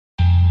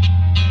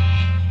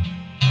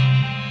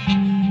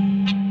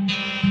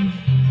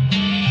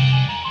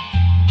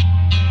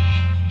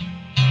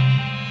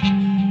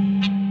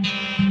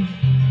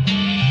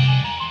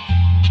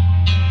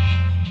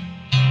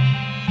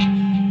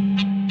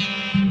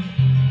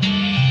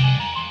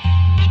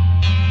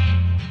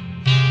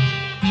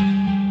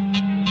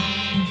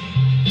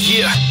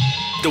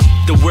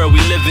The world we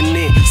living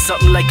in,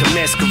 something like a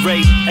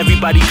masquerade.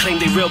 Everybody claim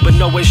they real, but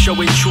no one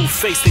showing true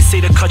face. They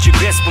say to cut your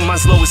grass, but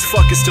mine's low as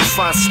fuck, is to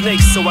find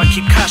snakes. So I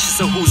keep cautious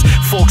of whose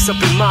forks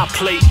up in my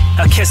plate.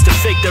 I catch the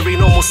fake, there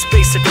ain't almost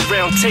space at the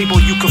round table.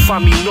 You can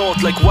find me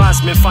north like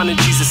wise men finding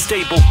Jesus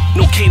stable.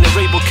 No Cain or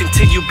Abel,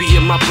 continue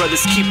being my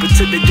brother's keeper.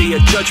 To the day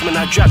of judgment,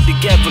 I drop the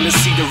gavel and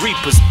see the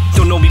reapers.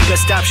 Don't know me,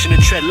 best option to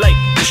tread light,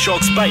 the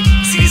sharks bite.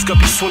 See these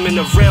guppies swimming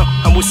around,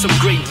 I'm with some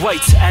great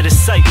whites. Out of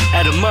sight,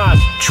 out of mind,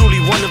 truly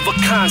one of a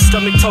kind.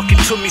 Stomach talking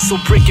to me, so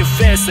breaking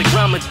fast like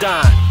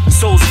Ramadan.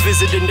 Souls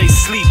visit and they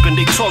sleep and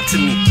they talk to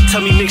me.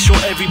 Tell me make sure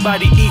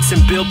everybody eats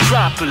and build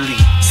properly.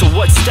 So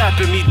what's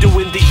stopping me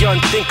doing the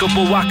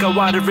unthinkable? Waka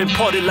water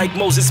imported like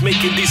Moses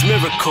making these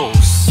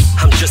miracles.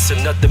 I'm just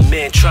another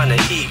man trying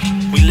to eat.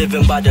 We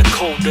living by the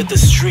code of the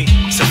street.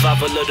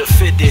 Survival of the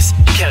fittest.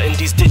 Counting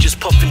these digits,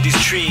 puffing these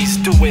trees.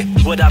 Doing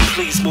what I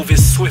please, moving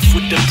swift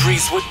with the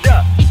breeze. What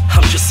up?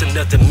 I'm just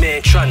another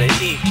man trying to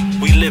eat.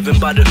 We living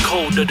by the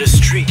code of the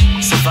street.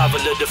 Survival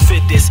of the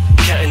fittest.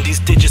 Counting these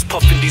digits,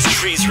 puffing these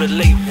trees.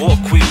 Relate, walk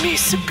with me,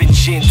 sipping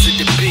gin to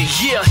the beat.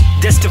 Yeah,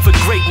 destined for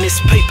greatness.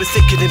 Paper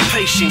thicker than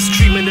patience.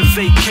 Dreaming of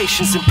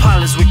vacations and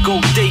pilots with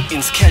gold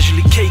Daytons.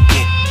 Casually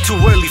caking. Too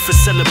early for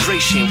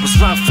celebration. Was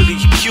wrongfully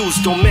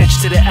accused, don't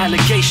match to the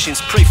allegations.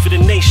 Pray for the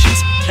nations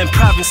and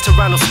province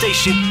Toronto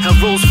station. Hell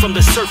rose from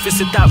the surface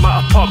and thought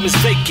my apartment's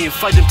vacant.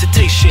 Fight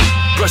temptation,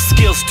 brush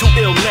skills too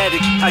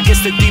illmatic. I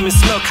guess the demons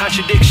smell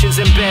contradictions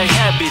and bad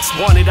habits.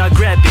 Wanted, I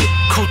grab it.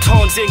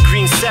 Croutons and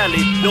green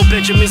salad. No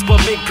Benjamins but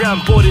make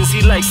ground boardings.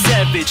 He like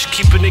savage,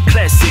 keeping it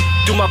classic.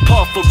 Do my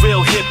part for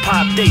real hip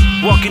hop. They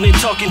walking and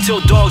talking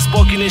till dogs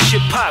barking and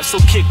shit pop. So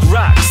kick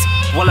rocks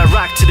while I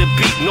rock to the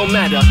beat. No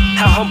matter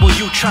how humble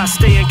you try,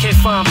 stay and can't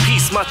find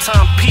peace. My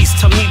time piece,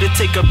 tell me to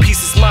take a piece.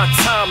 It's my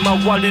time, I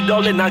want it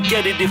all and I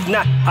get it. If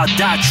not, I'll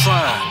die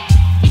trying.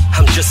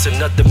 I'm just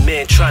another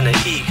man trying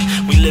to eat.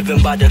 We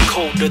living by the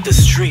code of the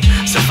street.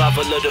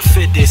 Survival of the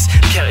fittest.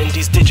 Counting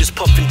these digits,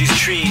 puffing these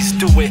trees.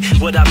 Doing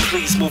what I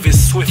please, moving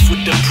swift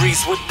with the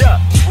breeze. What up?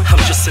 I'm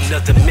just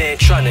another man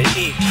trying to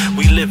eat.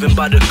 We living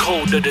by the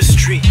code of the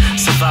street.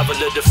 Survival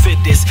of the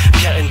fittest.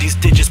 Counting these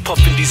digits,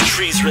 puffing these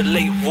trees.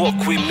 Relate, walk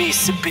with me,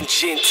 sipping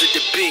gin to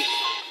the beat.